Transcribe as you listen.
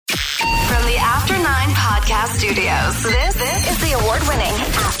Studios. This is the award-winning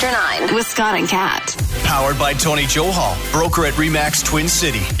After 9 with Scott and Kat. Powered by Tony Johal, broker at RE/MAX Twin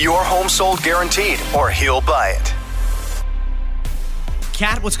City. Your home sold guaranteed, or he'll buy it.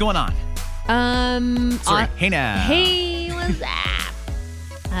 Kat, what's going on? Sorry. Hey now. Hey, what's up?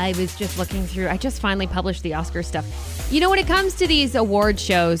 I was just looking through. I just finally published the Oscar stuff. You know, when it comes to these award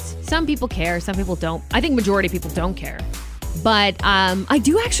shows, some people care, some people don't. I think majority of people don't care. But I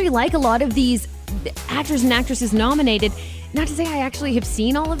do actually like a lot of these actors and actresses nominated. Not to say I actually have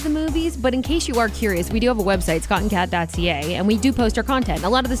seen all of the movies, but in case you are curious, we do have a website, scottandcat.ca, and we do post our content. A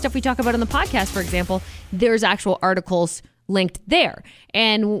lot of the stuff we talk about on the podcast, for example, there's actual articles linked there.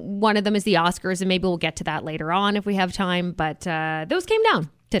 And one of them is the Oscars, and maybe we'll get to that later on if we have time. But those came down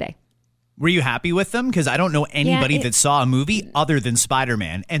today. Were you happy with them? Because I don't know anybody that saw a movie other than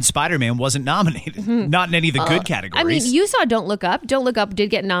Spider-Man, and Spider-Man wasn't nominated. Not in any of the good categories. I mean, you saw Don't Look Up. Don't Look Up did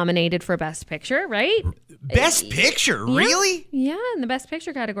get nominated for Best Picture, right? Best Picture? Really? Yeah, in the Best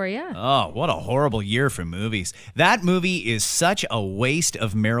Picture category, yeah. Oh, what a horrible year for movies. That movie is such a waste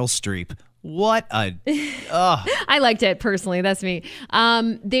of Meryl Streep. What a... I liked it, personally. That's me.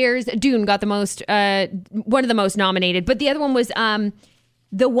 There's Dune got the most... one of the most nominated, but the other one was...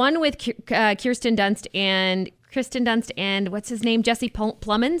 the one with Kirsten Dunst and what's his name? Jesse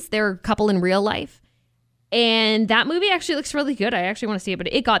Plemons. They're a couple in real life. And that movie actually looks really good. I actually want to see it,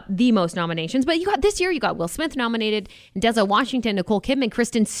 but it got the most nominations. But this year you got Will Smith nominated, Denzel Washington, Nicole Kidman,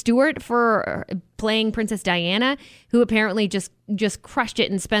 Kristen Stewart for playing Princess Diana, who apparently just crushed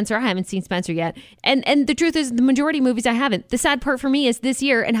it in Spencer. I haven't seen Spencer yet. And the truth is, the majority of movies I haven't. The sad part for me is this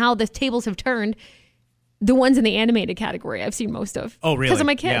year and how the tables have turned. The ones in the animated category I've seen most of. Oh, really? Because of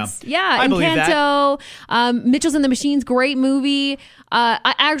my kids. Yeah, I believe Encanto, Mitchells and the Machines, great movie.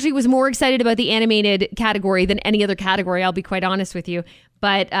 I actually was more excited about the animated category than any other category, I'll be quite honest with you.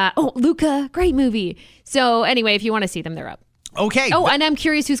 But, Luca, great movie. So anyway, if you want to see them, they're up. Okay. Oh, and I'm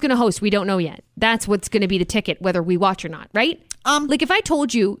curious who's going to host. We don't know yet. That's what's going to be the ticket, whether we watch or not, right? Like if I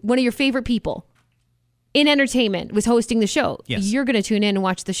told you one of your favorite people in entertainment was hosting the show, yes, you're going to tune in and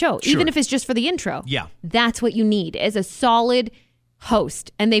watch the show, sure, even if it's just for the intro. Yeah. That's what you need as a solid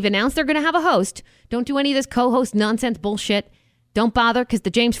host. And they've announced they're going to have a host. Don't do any of this co-host nonsense bullshit. Don't bother, because the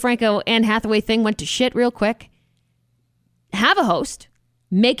James Franco Anne Hathaway thing went to shit real quick. Have a host.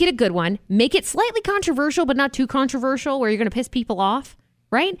 Make it a good one. Make it slightly controversial, but not too controversial where you're going to piss people off.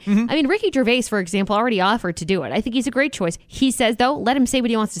 Right? Mm-hmm. I mean, Ricky Gervais, for example, already offered to do it. I think he's a great choice. He says, though, let him say what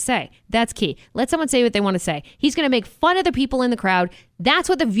he wants to say. That's key. Let someone say what they want to say. He's going to make fun of the people in the crowd. That's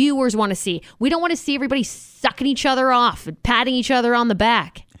what the viewers want to see. We don't want to see everybody sucking each other off and patting each other on the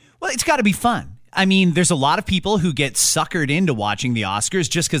back. Well, it's got to be fun. I mean, there's a lot of people who get suckered into watching the Oscars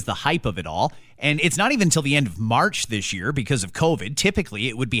just because the hype of it all. And it's not even until the end of March this year because of COVID. Typically,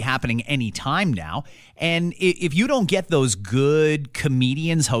 it would be happening any time now. And if you don't get those good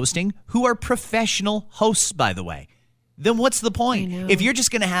comedians hosting, who are professional hosts, by the way, then what's the point? If you're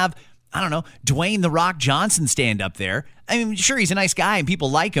just going to have, I don't know, Dwayne "The Rock" Johnson stand up there. I mean, sure, he's a nice guy and people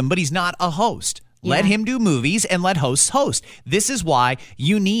like him, but he's not a host. Yeah. Let him do movies and let hosts host. This is why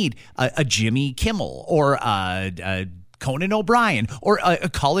you need a Jimmy Kimmel or Conan O'Brien or a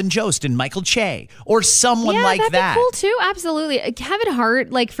Colin Jost and Michael Che or someone like that. Yeah, that'd be cool too. Absolutely. Kevin Hart,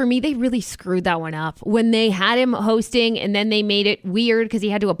 like for me, they really screwed that one up when they had him hosting and then they made it weird because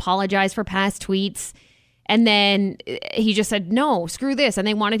he had to apologize for past tweets. And then he just said, no, screw this. And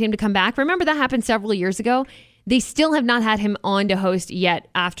they wanted him to come back. Remember that happened several years ago? They still have not had him on to host yet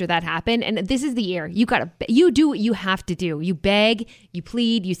after that happened. And this is the year. You do what you have to do. You beg, you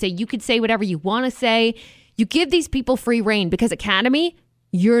plead, you say you could say whatever you want to say. You give these people free reign because Academy,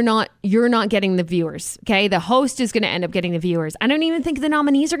 you're not getting the viewers. Okay. The host is going to end up getting the viewers. I don't even think the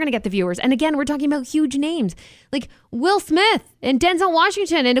nominees are going to get the viewers. And again, we're talking about huge names like Will Smith and Denzel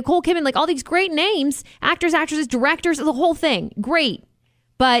Washington and Nicole Kidman, like all these great names, actors, actresses, directors, the whole thing. Great.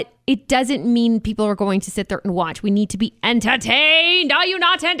 But it doesn't mean people are going to sit there and watch. We need to be entertained. Are you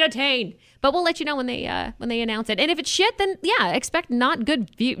not entertained? But we'll let you know when they announce it. And if it's shit, then yeah, expect not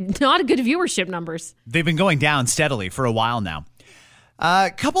good viewership numbers. They've been going down steadily for a while now. A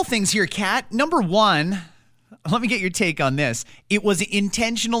couple things here, Kat. Number one, let me get your take on this. It was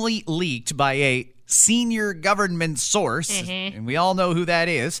intentionally leaked by a senior government source, and we all know who that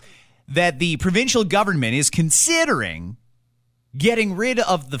is, that the provincial government is considering getting rid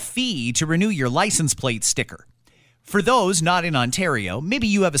of the fee to renew your license plate sticker. For those not in Ontario, maybe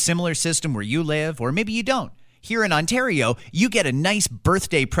you have a similar system where you live, or maybe you don't. Here in Ontario, you get a nice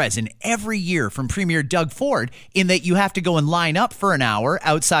birthday present every year from Premier Doug Ford in that you have to go and line up for an hour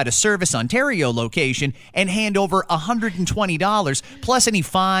outside a Service Ontario location and hand over $120 plus any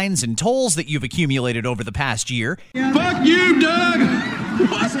fines and tolls that you've accumulated over the past year. Fuck you, Doug!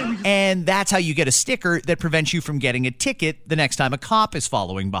 And that's how you get a sticker that prevents you from getting a ticket the next time a cop is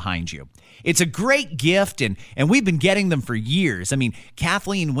following behind you. It's a great gift, and we've been getting them for years. I mean,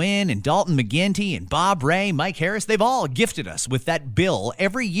 Kathleen Wynne and Dalton McGinty and Bob Ray, Mike Harris, they've all gifted us with that bill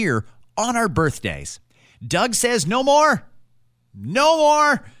every year on our birthdays. Doug says no more. No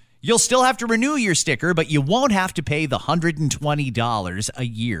more. You'll still have to renew your sticker, but you won't have to pay the $120 a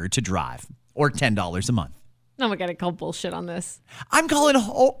year to drive, or $10 a month. Oh my God, I call bullshit on this. I'm calling,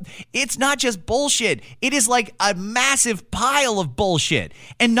 it's not just bullshit. It is like a massive pile of bullshit.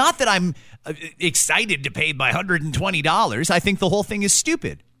 And not that I'm excited to pay my $120. I think the whole thing is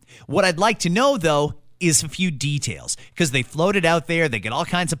stupid. What I'd like to know, though, is a few details, because they float it out there. They get all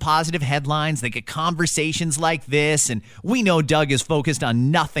kinds of positive headlines. They get conversations like this. And we know Doug is focused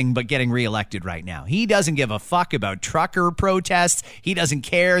on nothing but getting reelected right now. He doesn't give a fuck about trucker protests. He doesn't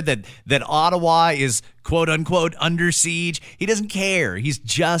care that Ottawa is quote unquote under siege. He doesn't care. He's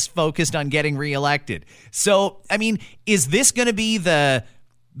just focused on getting reelected. So, I mean, is this going to be the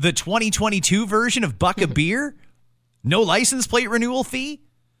 2022 version of Buck a Beer? No license plate renewal fee?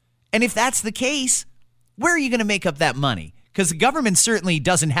 And if that's the case, where are you going to make up that money? Because the government certainly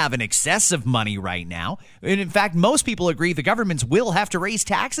doesn't have an excess of money right now. And in fact, most people agree the governments will have to raise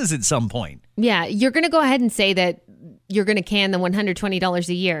taxes at some point. Yeah, you're going to go ahead and say that you're going to can the $120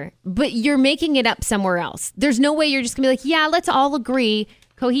 a year, but you're making it up somewhere else. There's no way you're just going to be like, yeah, let's all agree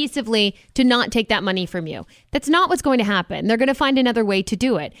cohesively to not take that money from you. That's not what's going to happen. They're going to find another way to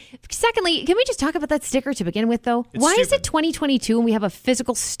do it. Secondly, can we just talk about that sticker to begin with, though? Why is it 2022 and we have a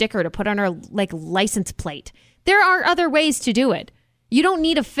physical sticker to put on our license plate? There are other ways to do it. You don't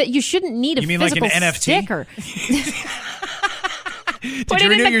need you shouldn't need a physical like an NFT? sticker. Did you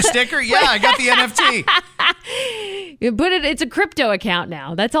renew your sticker? Yeah, I got the NFT. It's a crypto account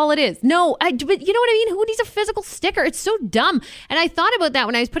now. That's all it is. No, but you know what I mean? Who needs a physical sticker? It's so dumb. And I thought about that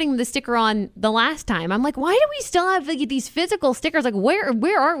when I was putting the sticker on the last time. I'm like, why do we still have these physical stickers? Like,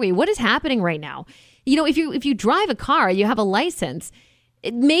 where are we? What is happening right now? You know, if you drive a car, you have a license.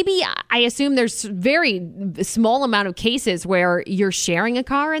 Maybe I assume there's very small amount of cases where you're sharing a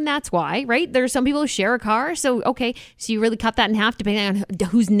car, and that's why, right? There's some people who share a car. So, okay, so you really cut that in half depending on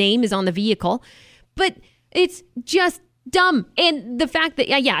whose name is on the vehicle. But it's just dumb. And the fact that,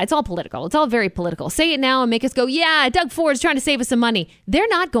 yeah, it's all political. It's all very political. Say it now and make us go, yeah, Doug Ford's trying to save us some money. They're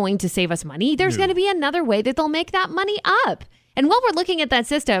not going to save us money. There's going to be another way that they'll make that money up. And while we're looking at that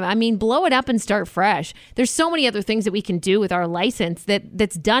system, I mean, blow it up and start fresh. There's so many other things that we can do with our license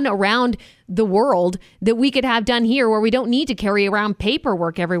that's done around the world that we could have done here, where we don't need to carry around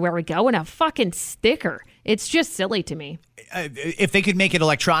paperwork everywhere we go and a fucking sticker. It's just silly to me. If they could make it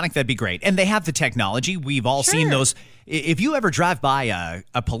electronic, that'd be great. And they have the technology. We've all seen those. If you ever drive by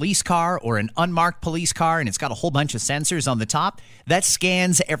a police car or an unmarked police car and it's got a whole bunch of sensors on the top, that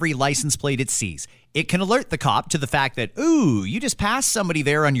scans every license plate it sees. It can alert the cop to the fact that, ooh, you just passed somebody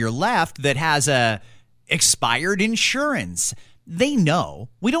there on your left that has a expired insurance. They know.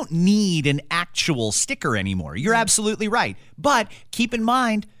 We don't need an actual sticker anymore. You're absolutely right. But keep in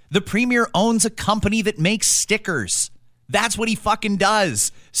mind, the Premier owns a company that makes stickers. That's what he fucking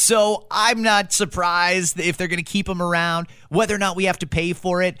does. So I'm not surprised if they're going to keep him around, whether or not we have to pay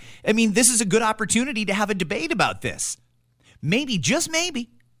for it. I mean, this is a good opportunity to have a debate about this. Maybe, just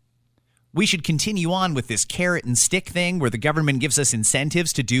maybe, we should continue on with this carrot and stick thing where the government gives us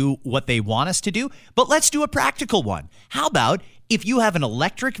incentives to do what they want us to do. But let's do a practical one. How about if you have an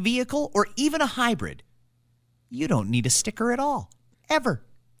electric vehicle or even a hybrid? You don't need a sticker at all, ever.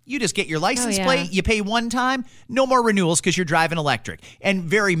 You just get your license plate, you pay one time, no more renewals because you're driving electric, and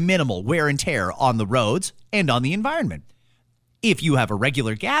very minimal wear and tear on the roads and on the environment. If you have a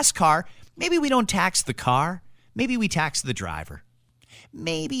regular gas car, maybe we don't tax the car, maybe we tax the driver.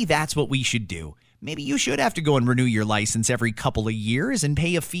 Maybe that's what we should do. Maybe you should have to go and renew your license every couple of years and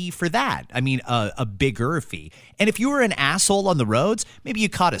pay a fee for that. I mean, a bigger fee. And if you were an asshole on the roads, maybe you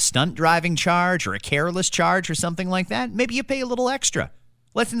caught a stunt driving charge or a careless charge or something like that. Maybe you pay a little extra.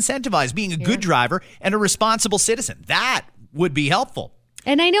 Let's incentivize being a good driver and a responsible citizen. That would be helpful.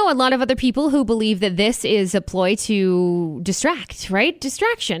 And I know a lot of other people who believe that this is a ploy to distract, right?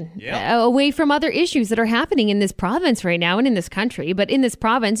 Distraction away from other issues that are happening in this province right now and in this country. But in this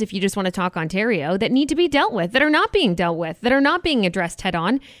province, if you just want to talk Ontario, that need to be dealt with, that are not being dealt with, that are not being addressed head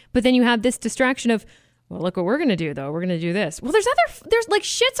on. But then you have this distraction of, well, look what we're going to do, though. We're going to do this. Well, there's like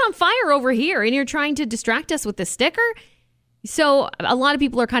shit's on fire over here, and you're trying to distract us with the sticker. So a lot of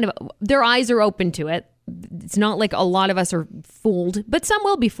people are kind of, their eyes are open to it. It's not like a lot of us are fooled, but some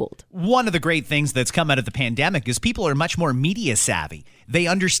will be fooled. One of the great things that's come out of the pandemic is people are much more media savvy. They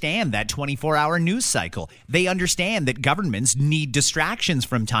understand that 24-hour news cycle. They understand that governments need distractions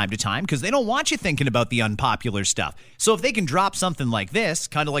from time to time because they don't want you thinking about the unpopular stuff. So if they can drop something like this,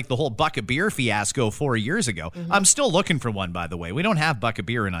 kind of like the whole buck of beer fiasco 4 years ago, I'm still looking for one, by the way. We don't have buck of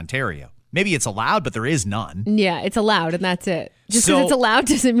beer in Ontario. Maybe it's allowed, but there is none. Yeah, it's allowed, and that's it. Just because it's allowed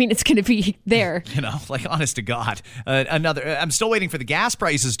doesn't mean it's going to be there. You know, like, honest to God. I'm still waiting for the gas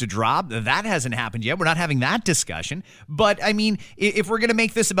prices to drop. That hasn't happened yet. We're not having that discussion. But, I mean, if we're going to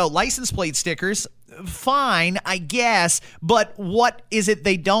make this about license plate stickers, fine, I guess. But what is it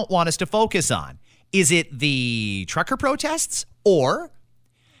they don't want us to focus on? Is it the trucker protests? Or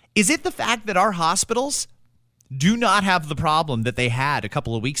is it the fact that our hospitals do not have the problem that they had a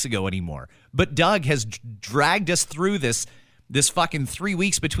couple of weeks ago anymore? But Doug has dragged us through this fucking 3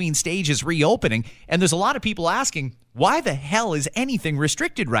 weeks between stages reopening, and there's a lot of people asking, why the hell is anything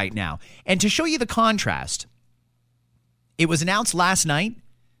restricted right now? And to show you the contrast, it was announced last night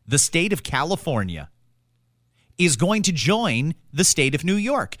the state of California is going to join the state of New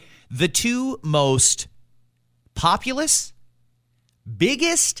York. The two most populous,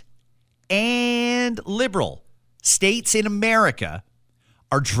 biggest, and liberal states in America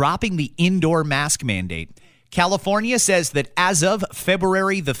are dropping the indoor mask mandate. California says that as of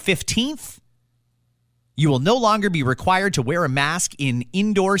February the 15th, you will no longer be required to wear a mask in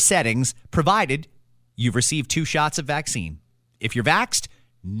indoor settings, provided you've received 2 shots of vaccine. If you're vaxxed,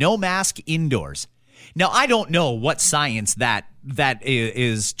 no mask indoors. Now, I don't know what science that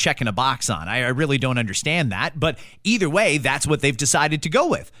is checking a box on. I really don't understand that. But either way, that's what they've decided to go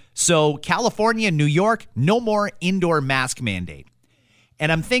with. So California, New York, no more indoor mask mandate.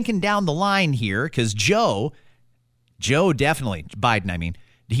 And I'm thinking down the line here because Joe definitely, Biden, I mean,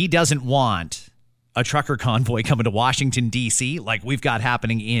 he doesn't want a trucker convoy coming to Washington, D.C. like we've got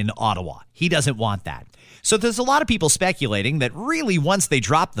happening in Ottawa. He doesn't want that. So there's a lot of people speculating that really once they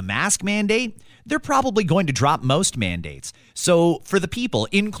drop the mask mandate, they're probably going to drop most mandates. So for the people,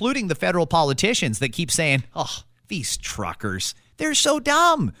 including the federal politicians that keep saying, oh, these truckers, they're so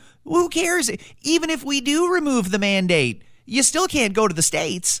dumb. Who cares? Even if we do remove the mandate, you still can't go to the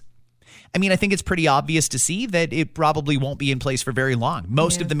States. I mean, I think it's pretty obvious to see that it probably won't be in place for very long.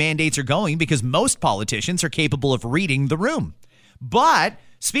 Most of the mandates are going because most politicians are capable of reading the room. But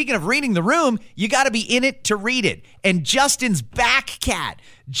speaking of reading the room, you got to be in it to read it. And Justin's back, Cat.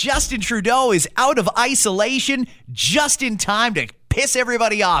 Justin Trudeau is out of isolation just in time to piss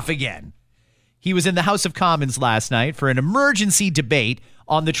everybody off again. He was in the House of Commons last night for an emergency debate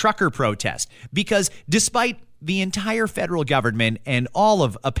on the trucker protest because despite the entire federal government and all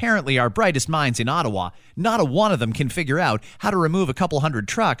of apparently our brightest minds in Ottawa, not a one of them can figure out how to remove a couple hundred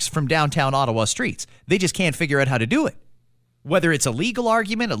trucks from downtown Ottawa streets. They just can't figure out how to do it. Whether it's a legal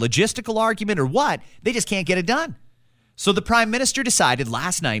argument, a logistical argument, or what, they just can't get it done. So the Prime Minister decided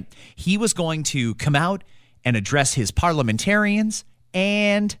last night he was going to come out and address his parliamentarians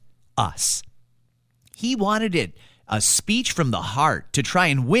and us. He wanted it, a speech from the heart to try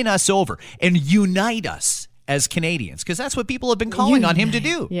and win us over and unite us as Canadians, because that's what people have been calling on him to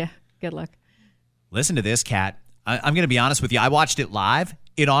do. Yeah, good luck. Listen to this, Kat. I'm going to be honest with you. I watched it live.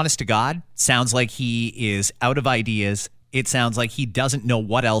 It, honest to God, sounds like he is out of ideas. It sounds like he doesn't know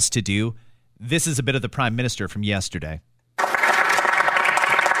what else to do. This is a bit of the Prime Minister from yesterday.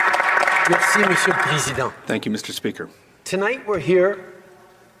 Merci, Monsieur le Président. Thank you, Mr. Speaker. Tonight we're here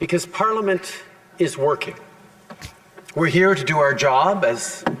because Parliament is working. We're here to do our job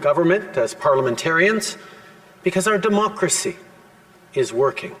as government, as parliamentarians, because our democracy is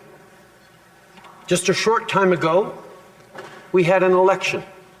working. Just a short time ago, we had an election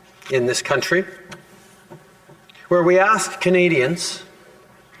in this country where we asked Canadians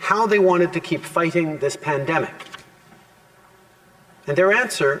how they wanted to keep fighting this pandemic. And their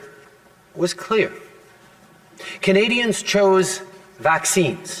answer was clear. Canadians chose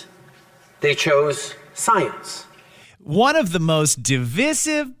vaccines. They chose science. One of the most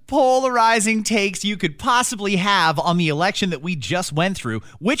divisive, polarizing takes you could possibly have on the election that we just went through,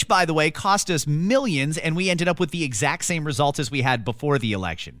 which, by the way, cost us millions, and we ended up with the exact same results as we had before the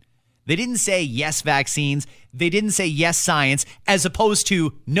election. They didn't say yes vaccines. They didn't say yes science, as opposed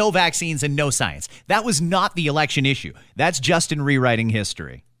to no vaccines and no science. That was not the election issue. That's Justin rewriting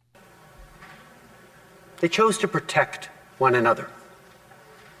history. They chose to protect one another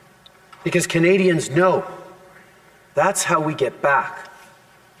because Canadians know that's how we get back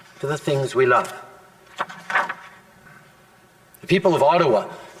to the things we love. The people of Ottawa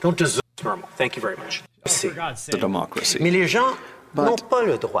don't deserve normal. Thank you very much. The democracy. Mais les gens n'ont But pas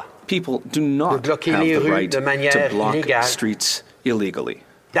le droit people do not have bloquer les the rues right de to manière block illégale. streets illegally,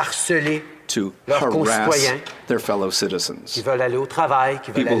 d'harceler to leurs harass concitoyens their fellow qui citizens, veulent aller au travail,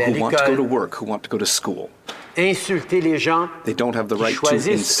 qui veulent people aller à who want to go to l'école, work, who want to go to school. insulter les gens They don't have the qui right to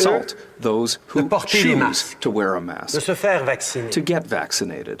choisissent, insult eux, those de who porter les choose masques, to wear a de mask, se faire vacciner, to get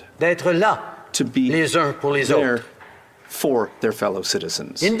vaccinated, d'être là to be les uns pour les there autres. for their fellow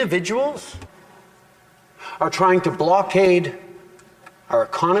citizens. Individuals are trying to blockade our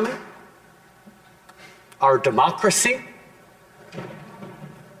economy, our democracy,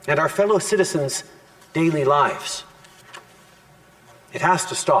 and our fellow citizens' daily lives. It has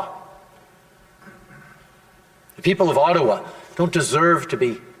to stop. The people of Ottawa don't deserve to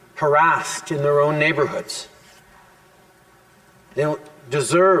be harassed in their own neighborhoods. They don't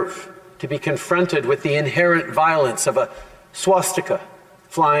deserve to be confronted with the inherent violence of a swastika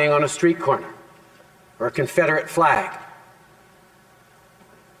flying on a street corner, or a Confederate flag,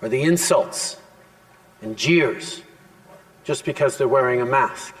 or the insults and jeers just because they're wearing a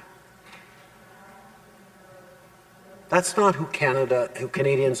mask. That's not who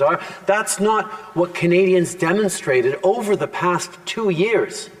Canadians are. That's not what Canadians demonstrated over the past 2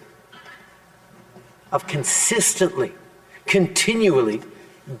 years of consistently, continually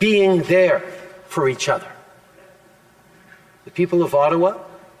being there for each other. The people of Ottawa,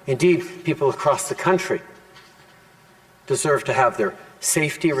 indeed people across the country, deserve to have their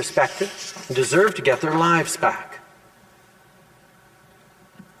safety respected and deserve to get their lives back.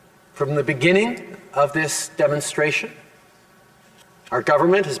 From the beginning of this demonstration, our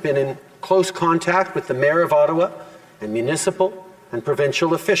government has been in close contact with the Mayor of Ottawa and municipal and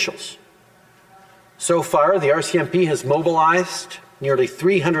provincial officials. So far, the RCMP has mobilized nearly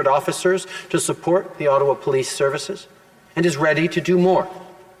 300 officers to support the Ottawa Police Services and is ready to do more.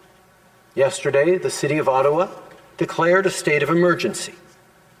 Yesterday, the City of Ottawa declared a state of emergency.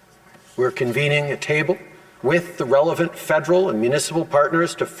 We're convening a table with the relevant federal and municipal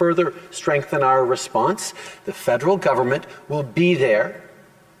partners to further strengthen our response. The federal government will be there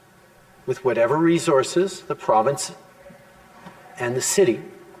with whatever resources the province and the city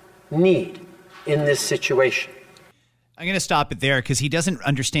need in this situation. I'm going to stop it there because he doesn't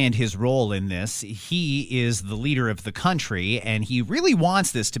understand his role in this. He is the leader of the country, and he really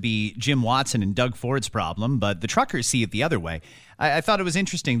wants this to be Jim Watson and Doug Ford's problem, but the truckers see it the other way. I thought it was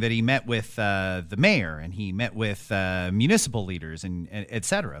interesting that he met with the mayor and he met with municipal leaders and et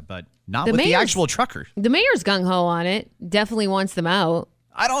cetera, but not with the actual truckers. The mayor's gung-ho on it. Definitely wants them out.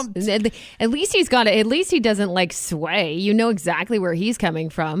 I don't... At least he's got it. At least he doesn't like sway. You know exactly where he's coming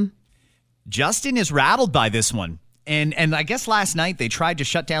from. Justin is rattled by this one. And I guess last night they tried to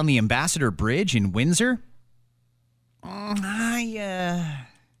shut down the Ambassador Bridge in Windsor. I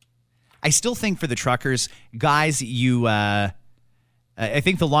still think for the truckers, guys, I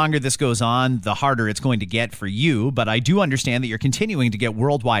think the longer this goes on, the harder it's going to get for you. But I do understand that you're continuing to get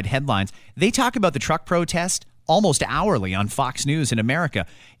worldwide headlines. They talk about the truck protest almost hourly on Fox News in America.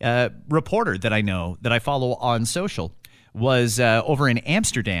 A reporter that I know, that I follow on social, was over in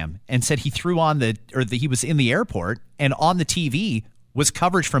Amsterdam and said he he was in the airport and on the TV was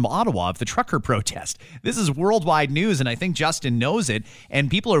coverage from Ottawa of the trucker protest. This is worldwide news, and I think Justin knows it, and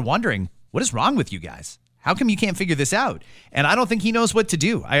people are wondering, what is wrong with you guys? How come you can't figure this out? And I don't think he knows what to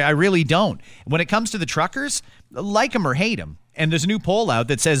do. I really don't. When it comes to the truckers, like them or hate them. And there's a new poll out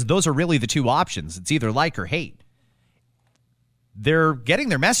that says those are really the two options. It's either like or hate. They're getting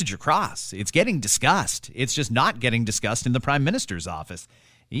their message across. It's getting discussed. It's just not getting discussed in the Prime Minister's office.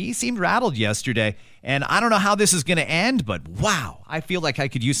 He seemed rattled yesterday, and I don't know how this is going to end, but wow, I feel like I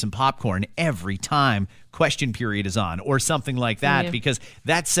could use some popcorn every time question period is on or something like that, because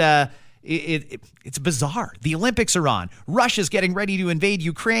that's it's bizarre. The Olympics are on. Russia's getting ready to invade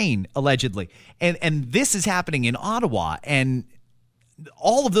Ukraine, allegedly, and this is happening in Ottawa, and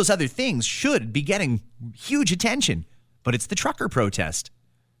all of those other things should be getting huge attention. But it's the trucker protest.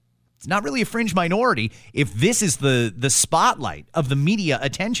 It's not really a fringe minority if this is the spotlight of the media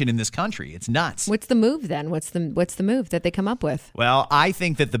attention in this country. It's nuts. What's the move then? What's the move that they come up with? Well, I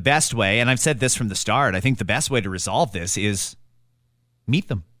think that the best way, and I've said this from the start, I think the best way to resolve this is meet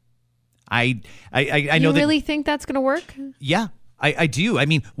them. I know you really think that's going to work? Yeah, I do. I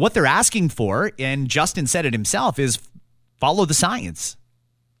mean, what they're asking for, and Justin said it himself, is follow the science.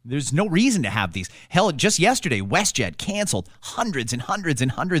 There's no reason to have these. Hell, just yesterday, WestJet canceled hundreds and hundreds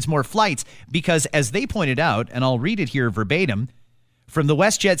and hundreds more flights because, as they pointed out, and I'll read it here verbatim, from the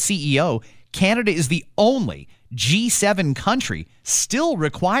WestJet CEO, Canada is the only G7 country still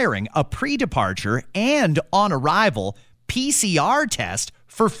requiring a pre-departure and on arrival PCR test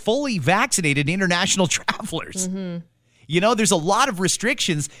for fully vaccinated international travelers. You know, there's a lot of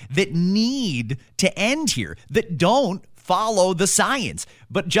restrictions that need to end here that don't follow the science.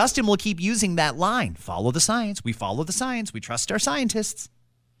 But Justin will keep using that line. Follow the science. We follow the science. We trust our scientists.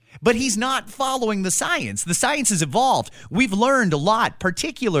 But he's not following the science. The science has evolved. We've learned a lot,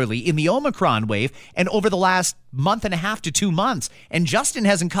 particularly in the Omicron wave and over the last month and a half to 2 months. And Justin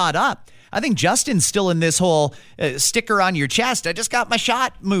hasn't caught up. I think Justin's still in this whole sticker on your chest. I just got my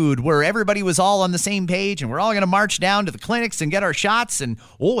shot mood where everybody was all on the same page and we're all going to march down to the clinics and get our shots. And,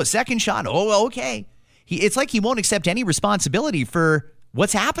 a second shot. Oh, okay. It's like he won't accept any responsibility for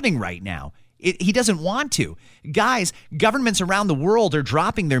what's happening right now. He doesn't want to. Guys, governments around the world are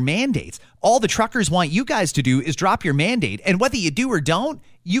dropping their mandates. All the truckers want you guys to do is drop your mandate. And whether you do or don't,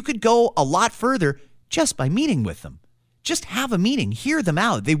 you could go a lot further just by meeting with them. Just have a meeting, hear them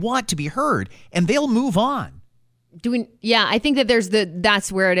out. They want to be heard, and they'll move on. I think that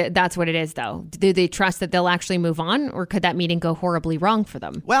that's what it is, though. Do they trust that they'll actually move on, or could that meeting go horribly wrong for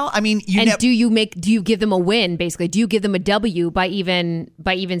them? Well, I mean, do you give them a win, basically? Do you give them a W by even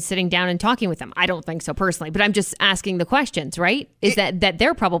sitting down and talking with them? I don't think so personally, but I'm just asking the questions, right? That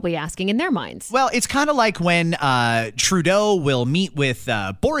they're probably asking in their minds. Well, it's kind of like when Trudeau will meet with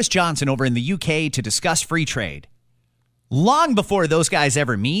Boris Johnson over in the UK to discuss free trade. Long before those guys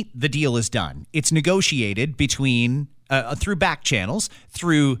ever meet, the deal is done. It's negotiated between through back channels,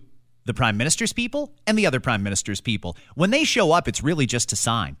 through the Prime Minister's people and the other Prime Minister's people. When they show up, it's really just to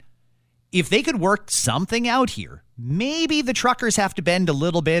sign. If they could work something out here, maybe the truckers have to bend a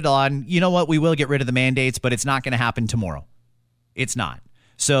little bit on, you know what, we will get rid of the mandates, but it's not going to happen tomorrow. It's not.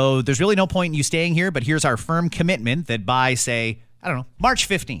 So there's really no point in you staying here, but here's our firm commitment that by, say, March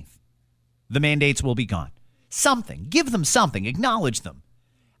 15th, the mandates will be gone. Something. Give them something. Acknowledge them.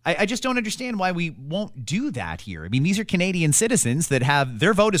 I just don't understand why we won't do that here. I mean, these are Canadian citizens that have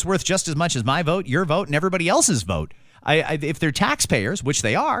their vote is worth just as much as my vote, your vote, and everybody else's vote. If they're taxpayers, which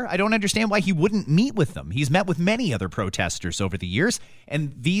they are, I don't understand why he wouldn't meet with them. He's met with many other protesters over the years.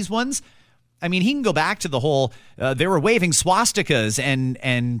 And these ones, I mean, he can go back to the whole, they were waving swastikas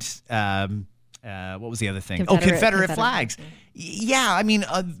and what was the other thing? Confederate flags. Yeah, I mean,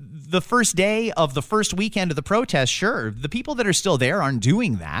 the first day of the first weekend of the protest, sure. The people that are still there aren't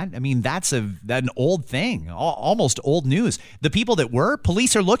doing that. I mean, that's an old thing, almost old news. The people that were,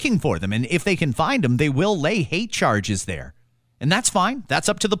 police are looking for them. And if they can find them, they will lay hate charges there. And that's fine. That's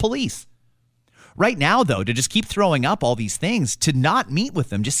up to the police. Right now, though, to just keep throwing up all these things, to not meet with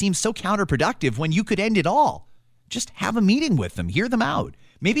them just seems so counterproductive when you could end it all. Just have a meeting with them. Hear them out.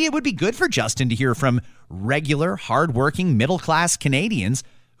 Maybe it would be good for Justin to hear from regular, hardworking, middle-class Canadians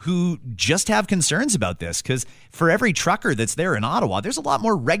who just have concerns about this, because for every trucker that's there in Ottawa, there's a lot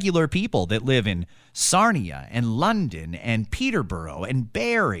more regular people that live in Sarnia and London and Peterborough and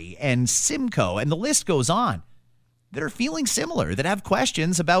Barrie and Simcoe, and the list goes on, that are feeling similar, that have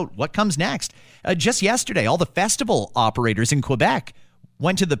questions about what comes next. Just yesterday, all the festival operators in Quebec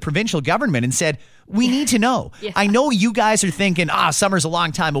went to the provincial government and said, we need to know. Yeah. I know you guys are thinking, summer's a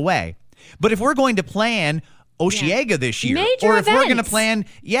long time away. But if we're going to plan Osheaga this year, major or if events. we're going to plan,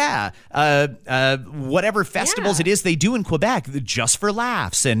 whatever festivals it is they do in Quebec, just for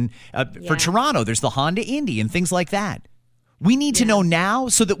laughs, and for Toronto, there's the Honda Indy and things like that. We need to know now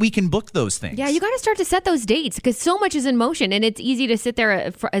so that we can book those things. Yeah, you got to start to set those dates because so much is in motion, and it's easy to sit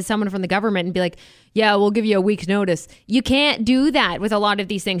there as someone from the government and be like, yeah, we'll give you a week's notice. You can't do that with a lot of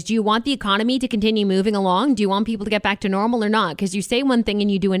these things. Do you want the economy to continue moving along? Do you want people to get back to normal or not? Because you say one thing and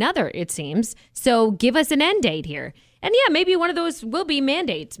you do another, it seems. So give us an end date here. And yeah, maybe one of those will be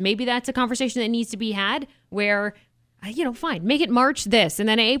mandates. Maybe that's a conversation that needs to be had where, fine, make it March this, and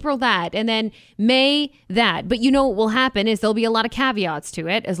then April that, and then May that. But what will happen is there'll be a lot of caveats to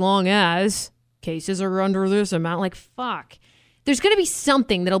it, as long as cases are under this amount. Like, fuck. There's going to be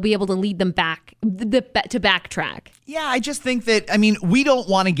something that'll be able to lead them back, to backtrack. Yeah, I just think that, we don't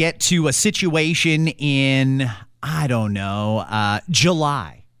want to get to a situation in,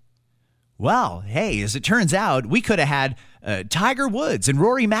 July. Well, hey, as it turns out, we could have had Tiger Woods and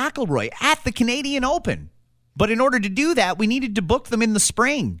Rory McIlroy at the Canadian Open. But in order to do that, we needed to book them in the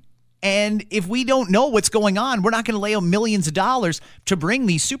spring. And if we don't know what's going on, we're not going to lay out millions of dollars to bring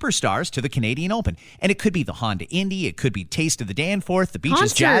these superstars to the Canadian Open. And it could be the Honda Indy. It could be Taste of the Danforth, the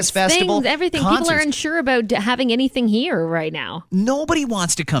Beaches Jazz Festival. Things, everything. Concerts. People are unsure about having anything here right now. Nobody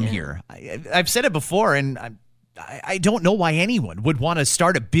wants to come here. I've said it before, and I don't know why anyone would want to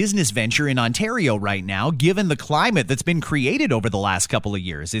start a business venture in Ontario right now, given the climate that's been created over the last couple of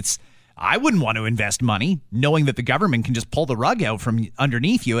years. I wouldn't want to invest money knowing that the government can just pull the rug out from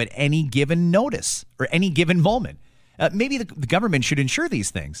underneath you at any given notice or any given moment. Maybe the government should insure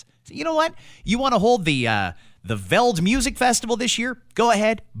these things. So you know what? You want to hold the Veld Music Festival this year? Go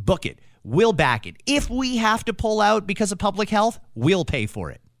ahead, book it. We'll back it. If we have to pull out because of public health, we'll pay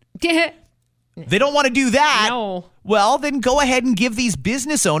for it. They don't want to do that. No. Well, then go ahead and give these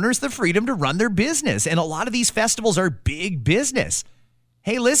business owners the freedom to run their business. And a lot of these festivals are big business.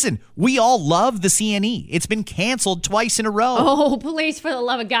 Hey, listen, we all love the CNE. It's been canceled twice in a row. Oh, please, for the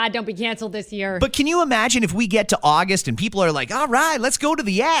love of God, don't be canceled this year. But can you imagine if we get to August and people are like, all right, let's go to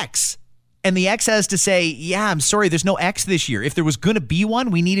the X. And the X has to say, yeah, I'm sorry, there's no X this year. If there was going to be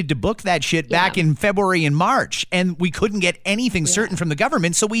one, we needed to book that shit back in February and March. And we couldn't get anything certain from the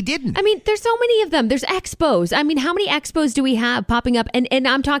government, so we didn't. I mean, there's so many of them. There's expos. I mean, how many expos do we have popping up? And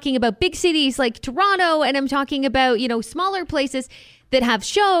I'm talking about big cities like Toronto, and I'm talking about, smaller places that have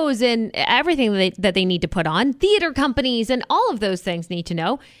shows and everything that they need to put on. Theater companies and all of those things need to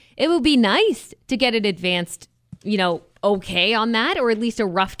know. It would be nice to get an advanced, okay on that, or at least a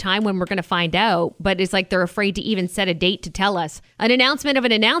rough time when we're going to find out. But it's like they're afraid to even set a date to tell us. An announcement of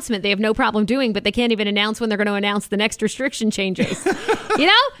an announcement they have no problem doing, but they can't even announce when they're going to announce the next restriction changes. You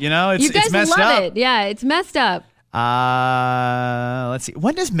guys it's messed love up. it. Yeah, it's messed up. Let's see.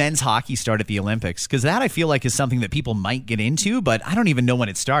 When does men's hockey start at the Olympics? Because that I feel like is something that people might get into, but I don't even know when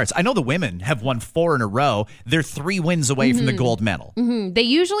it starts. I know the women have won 4 in a row. They're 3 wins away from the gold medal. Mm-hmm. They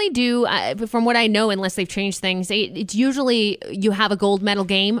usually do, from what I know, unless they've changed things, it's usually you have a gold medal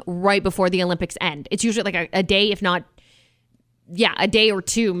game right before the Olympics end. It's usually like a day, if not, a day or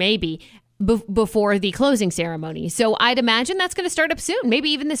two maybe, before the closing ceremony. So I'd imagine that's going to start up soon,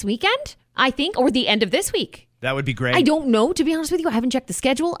 maybe even this weekend, I think, or the end of this week. That would be great. I don't know, to be honest with you. I haven't checked the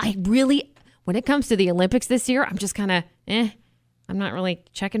schedule. When it comes to the Olympics this year, I'm just kind of, I'm not really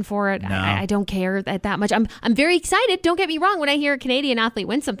checking for it. No. I don't care that much. I'm very excited. Don't get me wrong. When I hear a Canadian athlete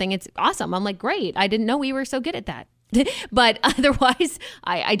win something, it's awesome. I'm like, great. I didn't know we were so good at that. But otherwise,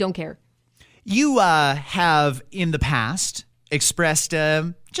 I don't care. You have in the past expressed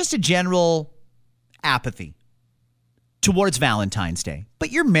just a general apathy towards Valentine's Day.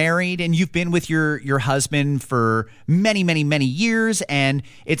 But you're married and you've been with your husband for many, many, many years. And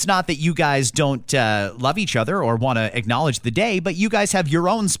it's not that you guys don't love each other or want to acknowledge the day, but you guys have your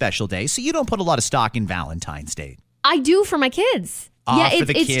own special day. So you don't put a lot of stock in Valentine's Day. I do for my kids. For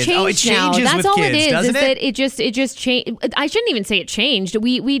the it's kids. changed It changes now. That's with all kids, it is. doesn't Is it? that it just changed? I shouldn't even say it changed.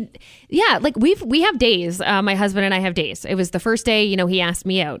 We have days. My husband and I have days. It was the first day, he asked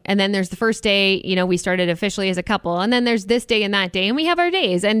me out, and then there's the first day, we started officially as a couple, and then there's this day and that day, and we have our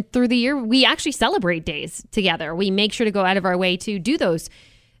days. And through the year, we actually celebrate days together. We make sure to go out of our way to do those.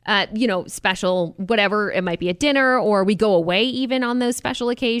 Special, whatever it might be, a dinner, or we go away even on those special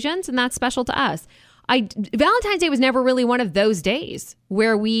occasions, and that's special to us. Valentine's Day was never really one of those days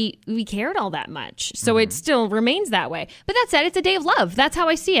where we cared all that much. So it still remains that way. But that said, it's a day of love. That's how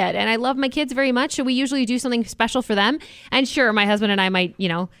I see it. And I love my kids very much. So we usually do something special for them. And sure, my husband and I might,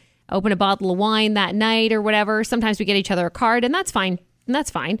 open a bottle of wine that night or whatever. Sometimes we get each other a card, and that's fine.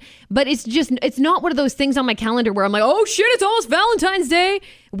 But it's not one of those things on my calendar where I'm like, oh shit, it's almost Valentine's Day.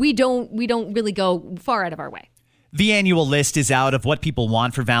 We don't really go far out of our way. The annual list is out of what people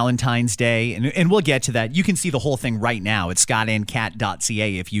want for Valentine's Day, and we'll get to that. You can see the whole thing right now at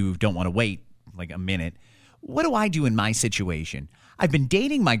scottandcat.ca if you don't want to wait like a minute. What do I do in my situation? I've been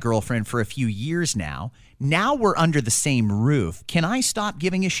dating my girlfriend for a few years now. Now we're under the same roof. Can I stop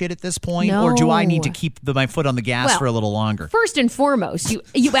giving a shit at this point? No. Or do I need to keep my foot on the gas for a little longer? First and foremost,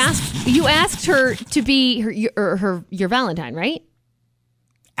 you asked her to be your Valentine, right?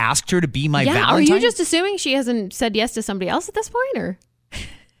 Asked her to be my Valentine? Are you just assuming she hasn't said yes to somebody else at this point, or?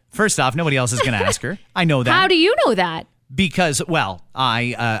 First off, nobody else is going to ask her. I know that. How do you know that? Because,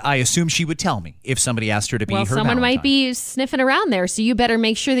 I assume she would tell me if somebody asked her to be her someone Valentine. might be sniffing around there, so you better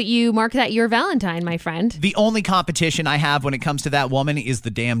make sure that you mark that your Valentine, my friend. The only competition I have when it comes to that woman is the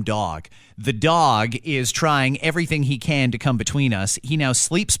damn dog. The dog is trying everything he can to come between us. He now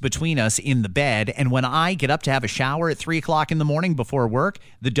sleeps between us in the bed, and when I get up to have a shower at 3 o'clock in the morning before work,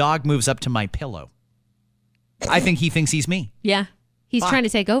 the dog moves up to my pillow. I think he thinks he's me. Yeah. He's trying to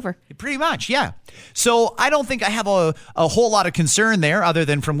take over. Pretty much, yeah. So I don't think I have a whole lot of concern there other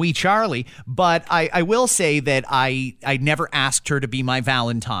than from wee Charlie. But I will say that I never asked her to be my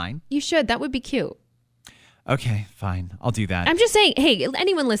Valentine. You should. That would be cute. Okay, fine. I'll do that. I'm just saying, hey,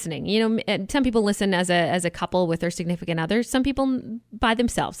 anyone listening, some people listen as a couple with their significant other. Some people by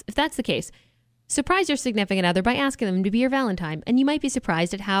themselves. If that's the case, surprise your significant other by asking them to be your Valentine. And you might be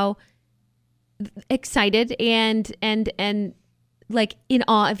surprised at how excited and like in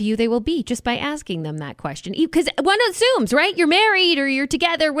awe of you they will be just by asking them that question. Because one assumes, right? You're married or you're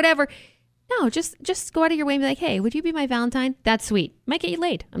together, whatever. No, just go out of your way and be like, hey, would you be my Valentine? That's sweet. Might get you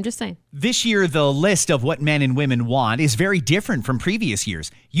laid. I'm just saying. This year, the list of what men and women want is very different from previous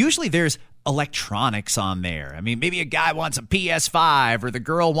years. Usually there's electronics on there. I mean, maybe a guy wants a PS5 or the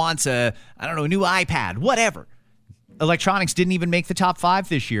girl wants a new iPad, whatever. Electronics didn't even make the top 5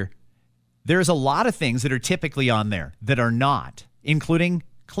 this year. There's a lot of things that are typically on there that are not, including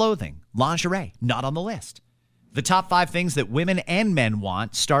clothing, lingerie, not on the list. The top 5 things that women and men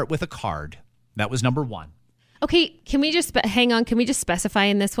want start with a card. That was number 1. Okay, can we just hang on? Can we just specify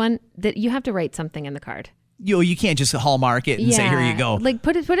in this one that you have to write something in the card? You can't just hallmark it and say, here you go. Like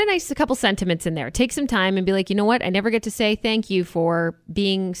put a couple sentiments in there. Take some time and be like, you know what? I never get to say thank you for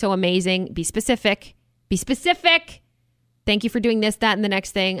being so amazing. Be specific. Be specific. Thank you for doing this, that, and the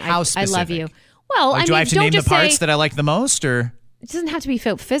next thing. How specific? I love you. Well, do I have to name the parts that I like the most, or? It doesn't have to be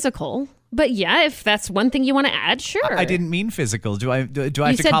physical. But yeah, if that's one thing you want to add, sure. I didn't mean physical. Do I have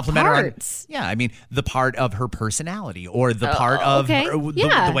to compliment parts. her? Yeah, I mean the part of her personality or the part of her,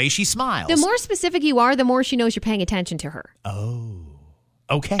 the way she smiles. The more specific you are, the more she knows you're paying attention to her. Oh,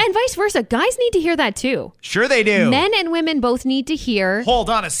 okay. And vice versa. Guys need to hear that too. Sure they do. Men and women both need to hear. Hold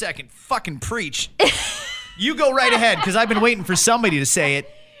on a second. Fucking preach. You go right ahead because I've been waiting for somebody to say it.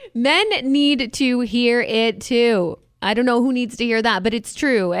 Men need to hear it too. I don't know who needs to hear that, but it's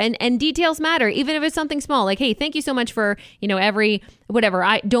true. And details matter, even if it's something small. Like, hey, thank you so much for, every whatever.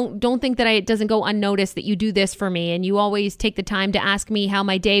 I don't think that it doesn't go unnoticed that you do this for me and you always take the time to ask me how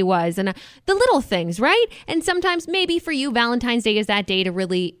my day was and the little things, right? And sometimes maybe for you, Valentine's Day is that day to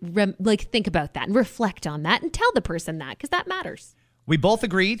really think about that and reflect on that and tell the person that because that matters. We both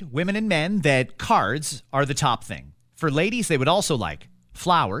agreed, women and men, that cards are the top thing. For ladies, they would also like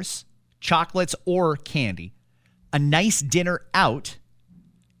flowers, chocolates, or candy. A nice dinner out,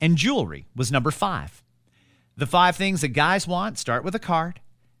 and jewelry was number 5. The 5 things that guys want start with a card,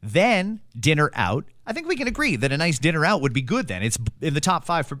 then dinner out. I think we can agree that a nice dinner out would be good then. It's in the top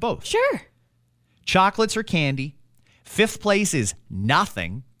 5 for both. Sure. Chocolates or candy. 5th place is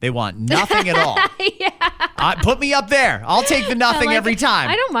nothing. They want nothing at all. Yeah. Put me up there. I'll take the nothing every time.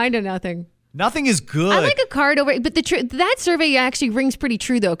 I don't mind a nothing. Nothing is good. I like a card over, but that survey actually rings pretty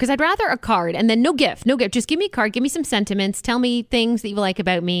true though, because I'd rather a card and then no gift. Just give me a card, give me some sentiments, tell me things that you like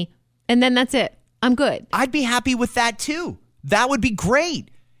about me, and then that's it. I'm good. I'd be happy with that too. That would be great.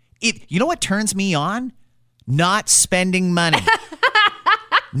 You know what turns me on? Not spending money.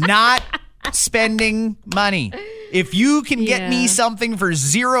 Not spending money. If you can get me something for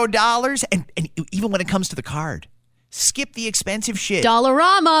 $0, and even when it comes to the card. Skip the expensive shit.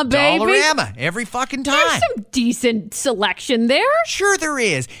 Dollarama, baby. Dollarama, every fucking time. There's some decent selection there. Sure there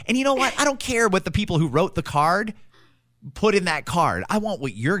is. And you know what? I don't care what the people who wrote the card put in that card. I want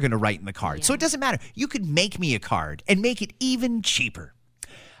what you're going to write in the card. Yeah. So it doesn't matter. You could make me a card and make it even cheaper.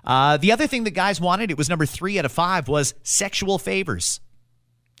 The other thing that guys wanted, it was number 3 out of 5, was sexual favors.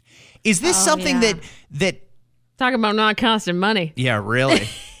 Is this something that... Talk about not costing money. Yeah, really.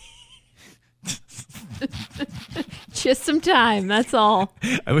 Just some time, that's all.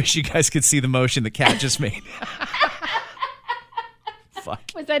 I wish you guys could see the motion the cat just made.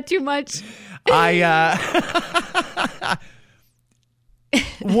 Fuck. Was that too much?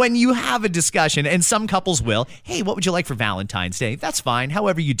 When you have a discussion, and some couples will, hey, what would you like for Valentine's Day? That's fine,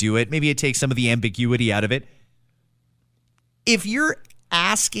 however you do it. Maybe it takes some of the ambiguity out of it. If you're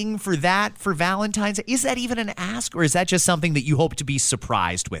asking for that for Valentine's Day, is that even an ask, or is that just something that you hope to be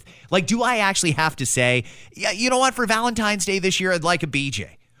surprised with? Like, do I actually have to say, yeah, you know what, for Valentine's Day this year, I'd like a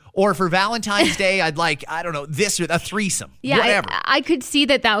BJ. Or for Valentine's Day, I'd like, I don't know, this or a threesome. Yeah, whatever. I could see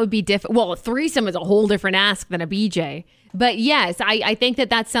that would be different. Well, a threesome is a whole different ask than a BJ. But yes, I think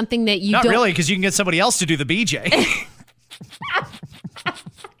that's something that you Not don't... Not really, because you can get somebody else to do the BJ.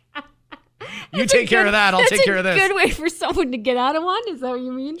 You take care of that. I'll take care of this. That's a good way for someone to get out of one. Is that what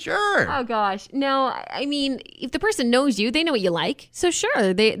you mean? Sure. Oh, gosh. No, I mean, if the person knows you, they know what you like. So,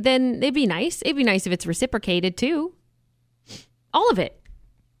 sure, then it'd be nice. It'd be nice if it's reciprocated, too. All of it.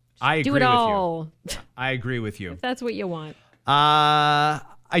 I agree Do it all. with you. I agree with you. If that's what you want.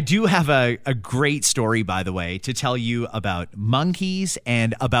 I do have a great story, by the way, to tell you about monkeys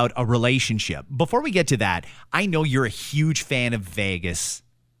and about a relationship. Before we get to that, I know you're a huge fan of Vegas.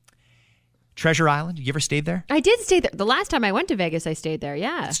 Treasure Island, you ever stayed there? I did stay there. The last time I went to Vegas, I stayed there,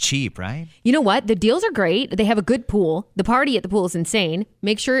 yeah. It's cheap, right? You know what? The deals are great. They have a good pool. The party at the pool is insane.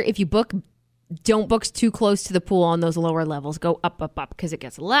 Make sure if you book, don't book too close to the pool on those lower levels. Go up, because it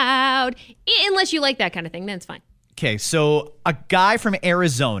gets loud. Unless you like that kind of thing, then it's fine. Okay, so a guy from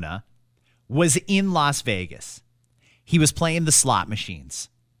Arizona was in Las Vegas. He was playing the slot machines.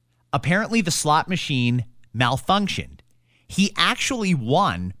 Apparently, the slot machine malfunctioned. He actually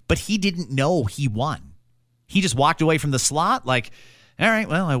won, but he didn't know he won. He just walked away from the slot like, all right,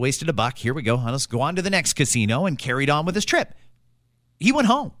 well, I wasted $1. Here we go. Let's go on to the next casino, and carried on with his trip. He went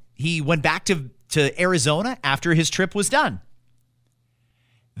home. He went back to Arizona after his trip was done.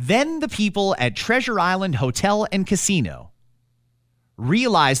 Then the people at Treasure Island Hotel and Casino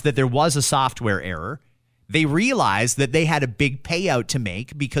realized that there was a software error. They realized that they had a big payout to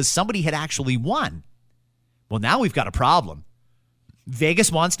make because somebody had actually won. Well, now we've got a problem.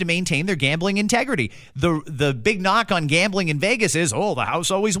 Vegas wants to maintain their gambling integrity. The big knock on gambling in Vegas is, the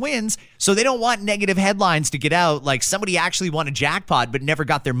house always wins. So they don't want negative headlines to get out like somebody actually won a jackpot but never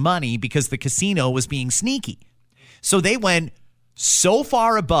got their money because the casino was being sneaky. So they went so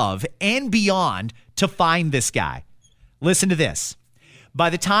far above and beyond to find this guy. Listen to this. By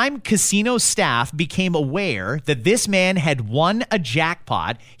the time casino staff became aware that this man had won a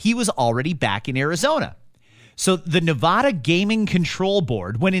jackpot, he was already back in Arizona. So the Nevada Gaming Control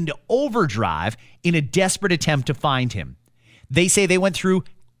Board went into overdrive in a desperate attempt to find him. They say they went through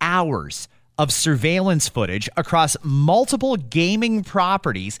hours of surveillance footage across multiple gaming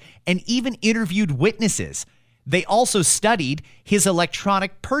properties and even interviewed witnesses. They also studied his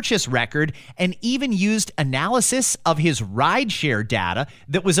electronic purchase record and even used analysis of his rideshare data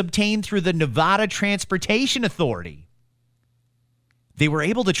that was obtained through the Nevada Transportation Authority. They were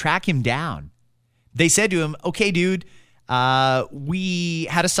able to track him down. They said to him, okay, dude, we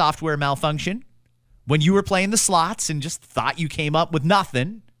had a software malfunction when you were playing the slots and just thought you came up with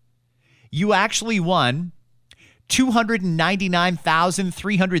nothing. You actually won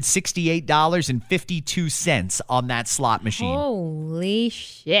 $299,368.52 on that slot machine. Holy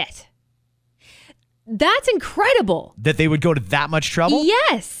shit. That's incredible. That they would go to that much trouble?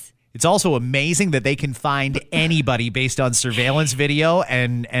 Yes. It's also amazing that they can find anybody based on surveillance video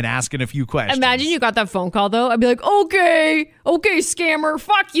and asking a few questions. Imagine you got that phone call, though. I'd be like, okay, scammer,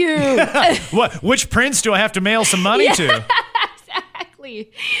 fuck you. What? Which prince do I have to mail some money to?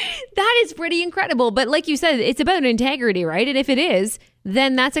 Exactly. That is pretty incredible. But like you said, it's about integrity, right? And if it is,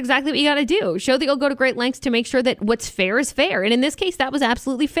 then that's exactly what you got to do. Show that you'll go to great lengths to make sure that what's fair is fair. And in this case, that was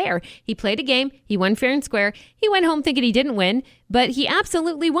absolutely fair. He played a game. He won fair and square. He went home thinking he didn't win, but he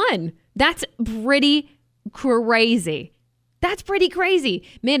absolutely won. That's pretty crazy. That's pretty crazy.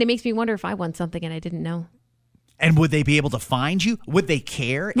 Man, it makes me wonder if I won something and I didn't know. And would they be able to find you? Would they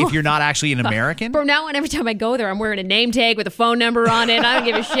care if you're not actually an American? From now on, every time I go there, I'm wearing a name tag with a phone number on it. I don't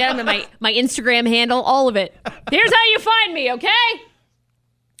give a shit. I'm in my Instagram handle, all of it. Here's how you find me, okay?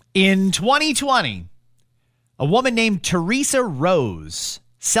 In 2020, a woman named Teresa Rose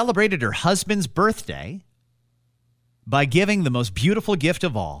celebrated her husband's birthday by giving the most beautiful gift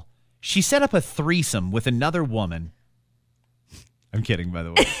of all. She set up a threesome with another woman. I'm kidding, by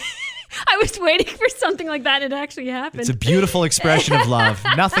the way. I was waiting for something like that, and it actually happened. It's a beautiful expression of love.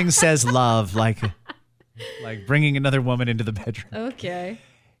 Nothing says love like bringing another woman into the bedroom. Okay.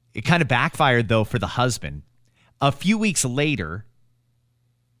 It kind of backfired, though, for the husband. A few weeks later,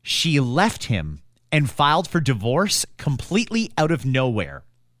 she left him and filed for divorce completely out of nowhere.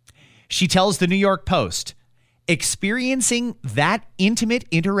 She tells the New York Post, experiencing that intimate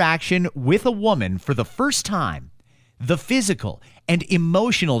interaction with a woman for the first time, the physical and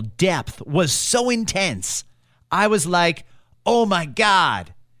emotional depth was so intense. I was like, oh my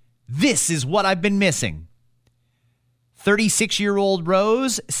God, this is what I've been missing. 36-year-old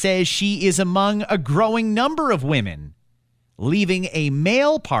Rose says she is among a growing number of women leaving a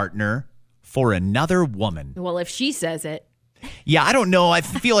male partner for another woman. Well, if she says it. Yeah, I don't know. I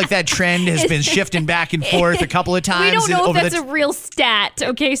feel like that trend has been shifting back and forth a couple of times. We don't know if that's a real stat,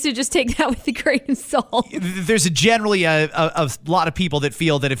 okay? So just take that with a grain of salt. There's generally a lot of people that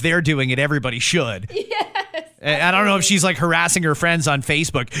feel that if they're doing it, everybody should. Yes. And I don't know if she's like harassing her friends on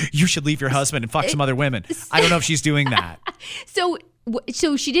Facebook. You should leave your husband and fuck some other women. I don't know if she's doing that. So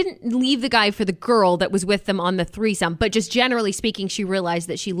she didn't leave the guy for the girl that was with them on the threesome, but just generally speaking, she realized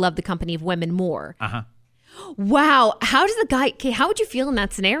that she loved the company of women more. Uh-huh. Wow. How would you feel in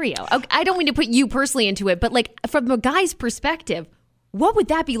that scenario? I don't mean to put you personally into it, but like from a guy's perspective, what would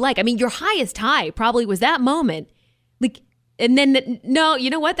that be like? I mean, your highest high probably was that moment. Like, and then, no, you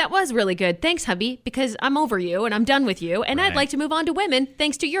know what? That was really good. Thanks, hubby, because I'm over you and I'm done with you. And I'd like to move on to women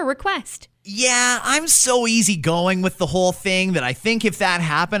thanks to your request. Yeah, I'm so easygoing with the whole thing that I think if that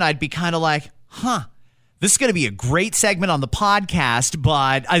happened, I'd be kind of like, this is going to be a great segment on the podcast,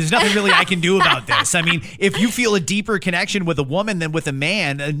 but there's nothing really I can do about this. I mean, if you feel a deeper connection with a woman than with a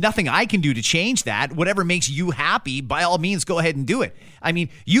man, nothing I can do to change that. Whatever makes you happy, by all means, go ahead and do it. I mean,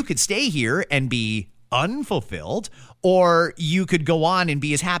 you could stay here and be unfulfilled, or you could go on and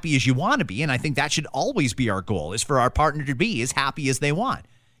be as happy as you want to be. And I think that should always be our goal, is for our partner to be as happy as they want.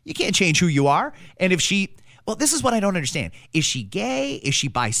 You can't change who you are. And if well, this is what I don't understand. Is she gay? Is she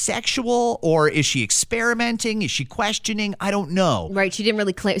bisexual? Or is she experimenting? Is she questioning? I don't know. Right. She didn't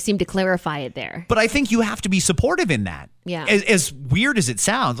really seem to clarify it there. But I think you have to be supportive in that. Yeah. As weird as it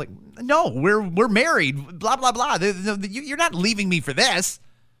sounds, like, no, we're married, blah, blah, blah. You're not leaving me for this.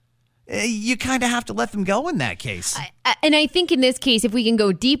 You kind of have to let them go in that case. And I think in this case, if we can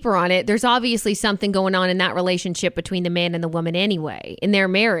go deeper on it, there's obviously something going on in that relationship between the man and the woman anyway, in their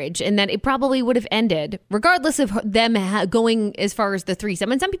marriage, and that it probably would have ended regardless of them going as far as the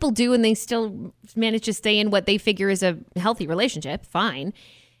threesome. And some people do, and they still manage to stay in what they figure is a healthy relationship. Fine.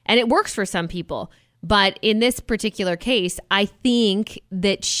 And it works for some people. But in this particular case, I think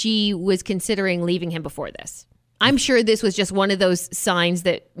that she was considering leaving him before this. I'm sure this was just one of those signs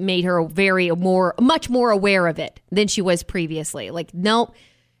that made her much more aware of it than she was previously. Like, nope,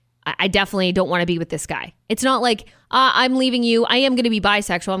 I definitely don't want to be with this guy. It's not like, I'm leaving you. I am going to be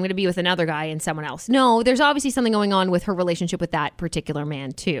bisexual. I'm going to be with another guy and someone else. No, there's obviously something going on with her relationship with that particular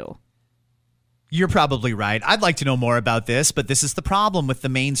man too. You're probably right. I'd like to know more about this, but this is the problem with the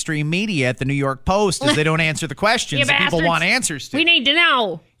mainstream media at the New York Post, is they don't answer the questions that people want answers to. We need to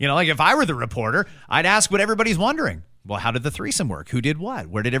know. You know, like if I were the reporter, I'd ask what everybody's wondering. Well, how did the threesome work? Who did what?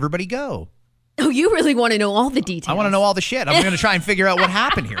 Where did everybody go? Oh, you really want to know all the details. I want to know all the shit. I'm going to try and figure out what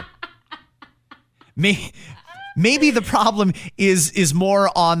happened here. Maybe the problem is more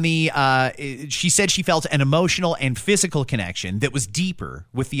on the, she said she felt an emotional and physical connection that was deeper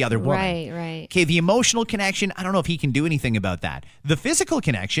with the other woman. Right. Okay, the emotional connection, I don't know if he can do anything about that. The physical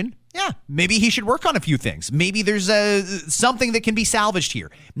connection, yeah, maybe he should work on a few things. Maybe there's something that can be salvaged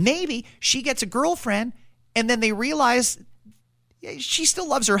here. Maybe she gets a girlfriend and then they realize she still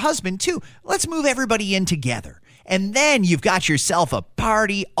loves her husband too. Let's move everybody in together. And then you've got yourself a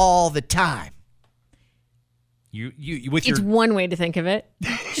party all the time. It's one way to think of it.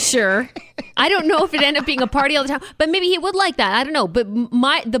 Sure. I don't know if it ended up being a party all the time, but maybe he would like that. I don't know. But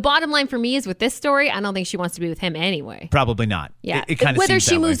the bottom line for me is with this story, I don't think she wants to be with him anyway. Probably not. Yeah. It kind of whether seems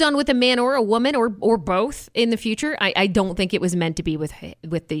she that moves way. on with a man or a woman or both in the future, I don't think it was meant to be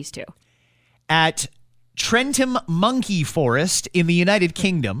with these two. At Trentham Monkey Forest in the United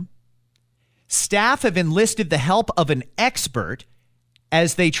Kingdom, staff have enlisted the help of an expert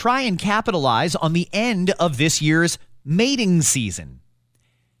as they try and capitalize on the end of this year's mating season.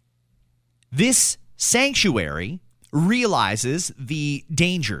 This sanctuary realizes the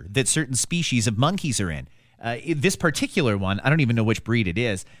danger that certain species of monkeys are in. This particular one, I don't even know which breed it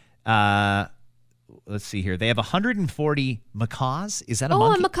is. Let's see here. They have 140 macaws. Is that a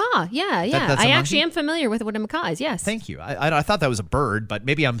monkey? Oh, a macaw. Yeah. That's I actually am familiar with what a macaw is, yes. Thank you. I thought that was a bird, but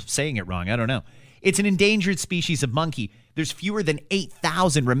maybe I'm saying it wrong. I don't know. It's an endangered species of monkey. There's fewer than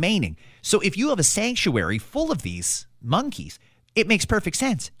 8,000 remaining. So if you have a sanctuary full of these monkeys, it makes perfect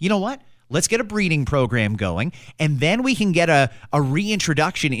sense. You know what? Let's get a breeding program going, and then we can get a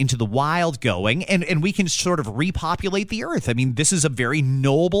reintroduction into the wild going, and we can sort of repopulate the earth. I mean, this is a very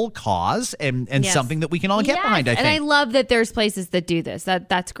noble cause and Yes. something that we can all get behind, I think. And I love that there's places that do this.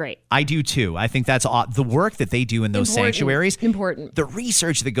 That's great. I do too. I think that's the work that they do in those sanctuaries. Important. The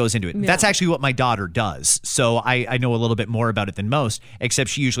research that goes into it. That's actually what my daughter does. So I know a little bit more about it than most, except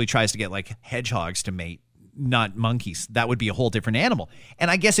she usually tries to get like hedgehogs to mate, not monkeys. That would be a whole different animal. And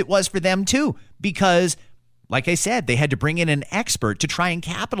I guess it was for them too, because like I said, they had to bring in an expert to try and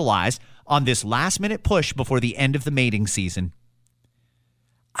capitalize on this last minute push before the end of the mating season.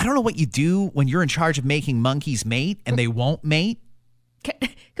 I don't know what you do when you're in charge of making monkeys mate and they won't mate.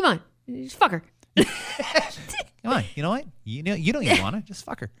 Come on. Just fuck her. Come on. You know what? You don't even want to. Just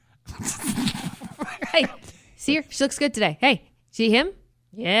fuck her. Hey, see her? She looks good today. Hey, see him?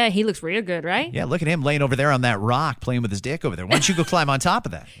 Yeah, he looks real good, right? Yeah, look at him laying over there on that rock playing with his dick over there. Why don't you go climb on top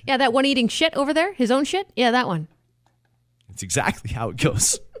of that? Yeah, that one eating shit over there, his own shit. Yeah, that one. It's exactly how it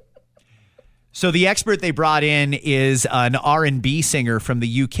goes. So the expert they brought in is an R&B singer from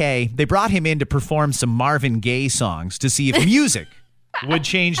the UK. They brought him in to perform some Marvin Gaye songs to see if music would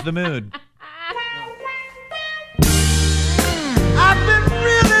change the mood. I've been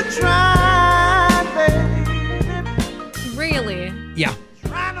really trying, baby. Really? Yeah.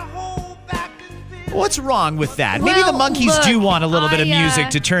 Trying to hold back this feeling. What's wrong with that? Maybe the Well, monkeys look, do want a little bit of I, music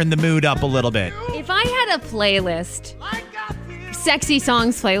to turn the mood up a little bit. If I had a playlist, Like I feel. sexy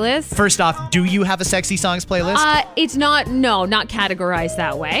songs playlist, First off, do you have a sexy songs playlist? it's not categorized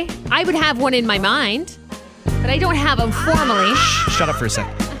that way. I would have one in my mind, but I don't have them formally. Shut up for a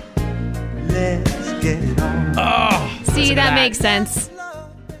second. Let's get it on. See, to that that. makes sense.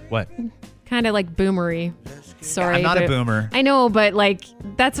 What? kind of like boomery. Sorry. I'm not a but- boomer. I know, but like,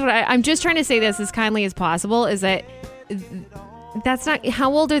 that's what I'm just trying to say this as kindly as possible is that that's not,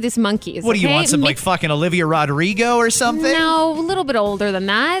 how old are these monkeys? What do you okay? want, some like fucking Olivia Rodrigo or something? No, a little bit older than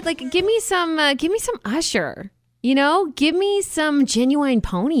that. Like, give me some Usher. You know, give me some Genuine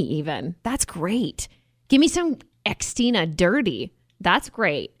Pony. Even that's great. Give me some Xtina Dirty. That's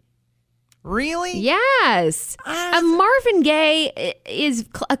great. Really? Yes. Marvin Gaye is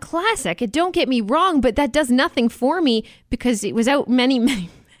a classic. Don't get me wrong, but that does nothing for me because it was out many, many,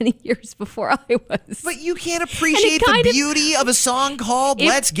 many years before I was. But you can't appreciate the beauty of a song called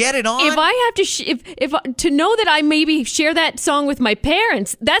 "Let's Get It On." If I have to, if to know that I maybe share that song with my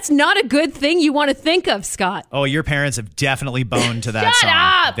parents, that's not a good thing you want to think of, Scott. Oh, your parents have definitely boned to that Shut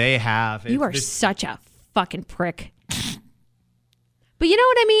song. up! They have. You are such a fucking prick. But you know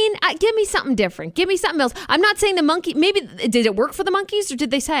what I mean? Give me something different. Give me something else. I'm not saying the monkey. Maybe did it work for the monkeys or did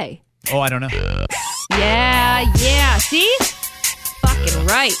they say? Oh, I don't know. Yeah. See? Fucking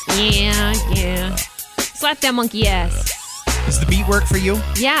right. Yeah. Slap that monkey ass. Does the beat work for you?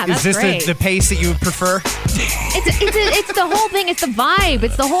 Yeah, that's Is this great. the pace that you would prefer? It's the whole thing. It's the vibe.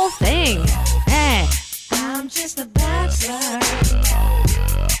 It's the whole thing. Hey. I'm just a bachelor.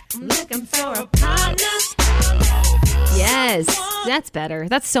 Looking for a partner. Yes, that's better.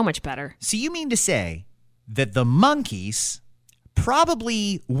 That's so much better. So you mean to say that the monkeys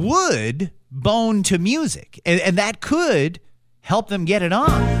probably would bone to music, and that could help them get it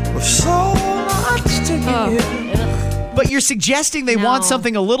on? So much to give. But you're suggesting they want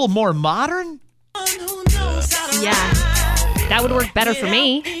something a little more modern? Yeah, that would work better for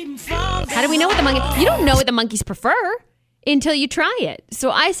me. How do we know what the monkeys... You don't know what the monkeys prefer until you try it. So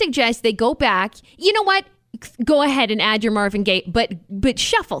I suggest they go back. You know what? Go ahead and add your Marvin Gaye, but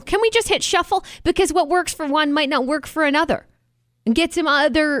shuffle. Can we just hit shuffle? Because what works for one might not work for another. And get some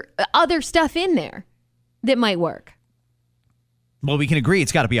other stuff in there that might work. Well, we can agree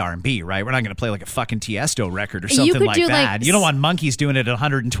it's got to be R&B, right? We're not going to play like a fucking Tiesto record or something could like do, that. like, You don't want monkeys doing it at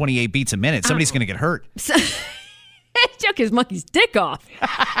 128 beats a minute. Somebody's going to get hurt. Took his monkey's dick off.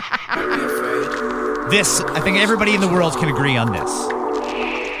 This, I think everybody in the world can agree on this.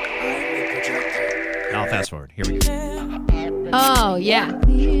 I'll fast forward. Here we go. Oh, yeah.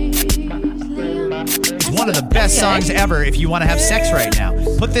 It's one of the best songs ever if you want to have sex right now.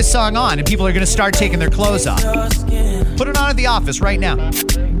 Put this song on and people are going to start taking their clothes off. Put it on at the office right now.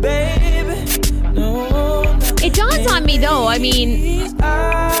 It dawns on me, though. I mean,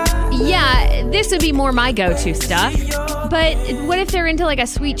 yeah, this would be more my go-to stuff. But what if they're into like a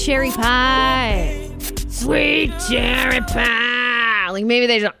sweet cherry pie? Sweet cherry pie. Like maybe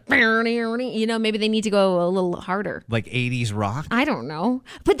they just, you know, maybe they need to go a little harder. Like 80s rock? I don't know.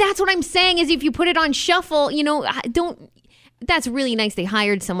 But that's what I'm saying is if you put it on shuffle, you know, that's really nice they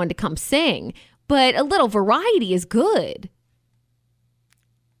hired someone to come sing. But a little variety is good.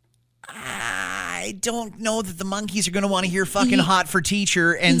 I don't know that the monkeys are going to want to hear fucking Hot for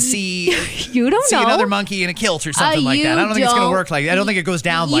Teacher and see You don't see know. another monkey in a kilt or something like that. I don't think it's going to work like that. I don't think it goes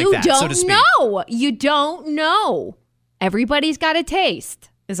down like that, so to speak. You don't know. Everybody's got a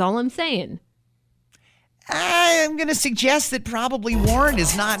taste, is all I'm saying. I'm going to suggest that probably Warren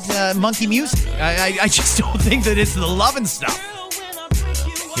is not monkey music. I just don't think that it's the loving stuff.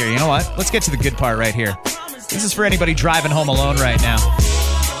 Here, you know what? Let's get to the good part right here. This is for anybody driving home alone right now.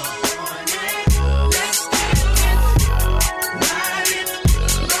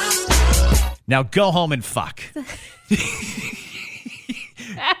 Now go home and fuck.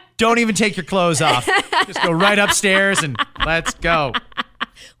 Don't even take your clothes off. Just go right upstairs and let's go.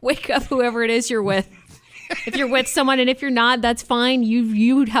 Wake up whoever it is you're with. If you're with someone and if you're not, that's fine.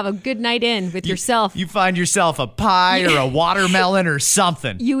 You have a good night in with yourself. You find yourself a pie or a watermelon or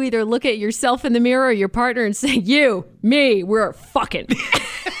something. You either look at yourself in the mirror or your partner and say, you, me, we're fucking.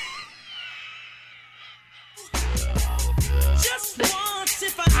 Just once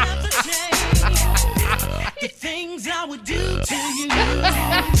if I have the chance, the things I would do to you.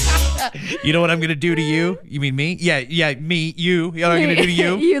 You know what I'm going to do to you? You mean me? Yeah, me, you. You know what I'm going to do to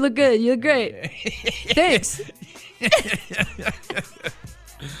you? You look good. You look great. Thanks.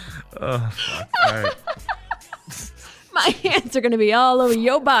 Oh, fuck. All right. My hands are going to be all over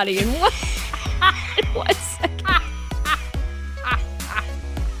your body in one second.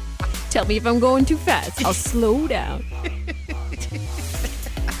 Tell me if I'm going too fast. I'll slow down.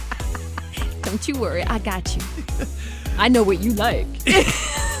 Don't you worry. I got you. I know what you like.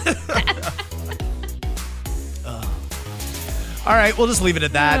 All right, we'll just leave it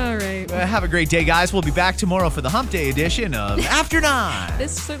at that. All right. Have a great day, guys. We'll be back tomorrow for the Hump Day edition of After 9.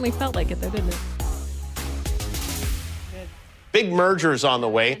 This certainly felt like it, though, didn't it? big merger is on the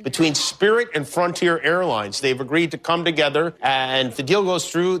way between Spirit and Frontier Airlines. They've agreed to come together, and if the deal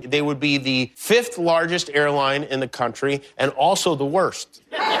goes through, they would be the 5th largest airline in the country and also the worst.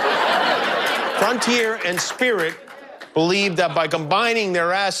 Frontier and Spirit believe that by combining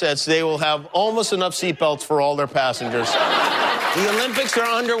their assets, they will have almost enough seatbelts for all their passengers. The Olympics are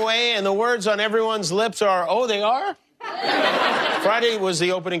underway, and the words on everyone's lips are, oh, they are? Friday was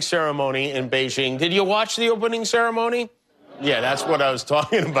the opening ceremony in Beijing. Did you watch the opening ceremony? Yeah, that's what I was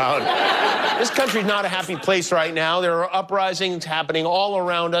talking about. This country's not a happy place right now. There are uprisings happening all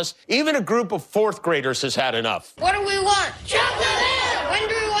around us. Even a group of 4th graders has had enough. What do we want? Chocolate! When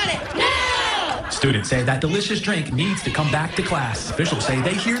do we want it? Now! Students say that delicious drink needs to come back to class. Officials say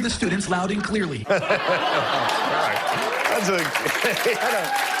they hear the students loud and clearly. All right. That's a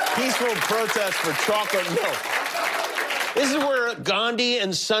peaceful protest for chocolate milk. This is where Gandhi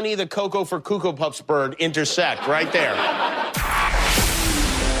and Sonny the Cocoa for Cocoa Puffs bird intersect, right there.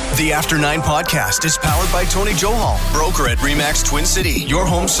 The After 9 podcast is powered by Tony Johal, broker at RE/MAX Twin City. Your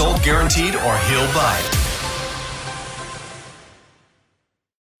home sold guaranteed or he'll buy it.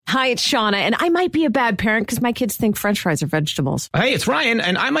 Hi, it's Shauna, and I might be a bad parent because my kids think French fries are vegetables. Hey, it's Ryan,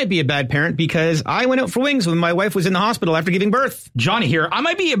 and I might be a bad parent because I went out for wings when my wife was in the hospital after giving birth. Johnny here. I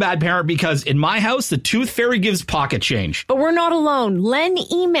might be a bad parent because in my house, the tooth fairy gives pocket change. But we're not alone. Len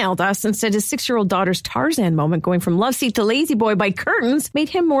emailed us and said his 6-year-old daughter's Tarzan moment going from love seat to lazy boy by curtains made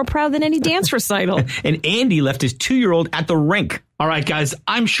him more proud than any dance recital. And Andy left his 2-year-old at the rink. All right, guys,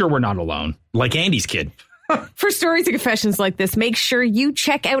 I'm sure we're not alone. Like Andy's kid. For stories and confessions like this, make sure you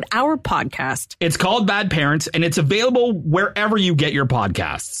check out our podcast. It's called Bad Parents, and it's available wherever you get your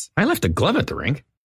podcasts. I left a glove at the rink.